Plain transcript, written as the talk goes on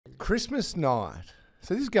Christmas night,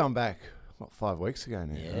 so this is going back, 5 weeks ago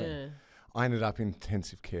now. Yeah. I ended up in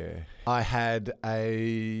intensive care. I had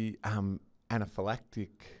a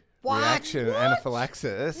anaphylactic reaction,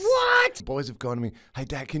 anaphylaxis. What? The boys have gone to me, hey,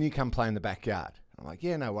 Dad, can you come play in the backyard? I'm like,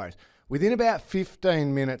 yeah, no worries. Within about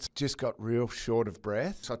 15 minutes, just got real short of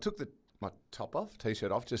breath. So I took my top off,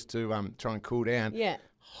 T-shirt off, just to try and cool down. Yeah.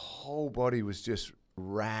 Whole body was just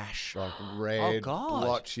rash, like red,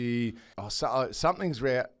 blotchy. Something's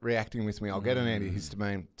reacting with me. I'll get an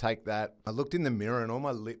antihistamine, take that. I looked in the mirror and all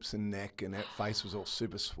my lips and neck and that face was all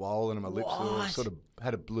super swollen and my lips were all sort of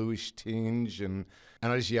had a bluish tinge and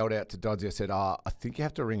I just yelled out to Dodgy. I said, I think you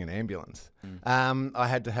have to ring an ambulance. I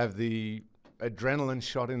had to have the adrenaline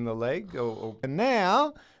shot in the leg. And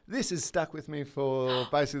now this has stuck with me for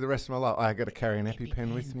basically the rest of my life. I got to carry an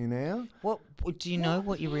EpiPen with me now. What do you know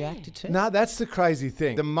what you reacted to? No, that's the crazy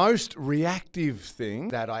thing. The most reactive thing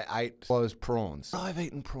that I ate was prawns. I've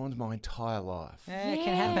eaten prawns my entire life. Yeah, it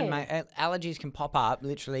can happen, mate. Allergies can pop up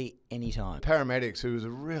literally any time. Paramedics, who was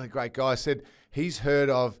a really great guy, said he's heard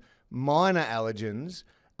of minor allergens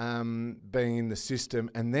being in the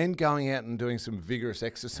system and then going out and doing some vigorous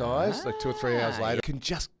exercise, like 2 or 3 hours later, can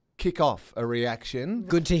just kick off a reaction.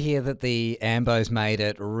 Good to hear that the Ambos made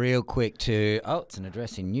it real quick to, it's an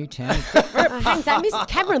address in Newtown. Thanks, Mrs.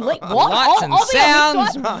 Cameron Lee. What? Lights and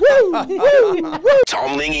sounds. Woo, woo, woo.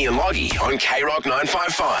 Tom, Lingy and Loggy on K-Rock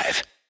 955.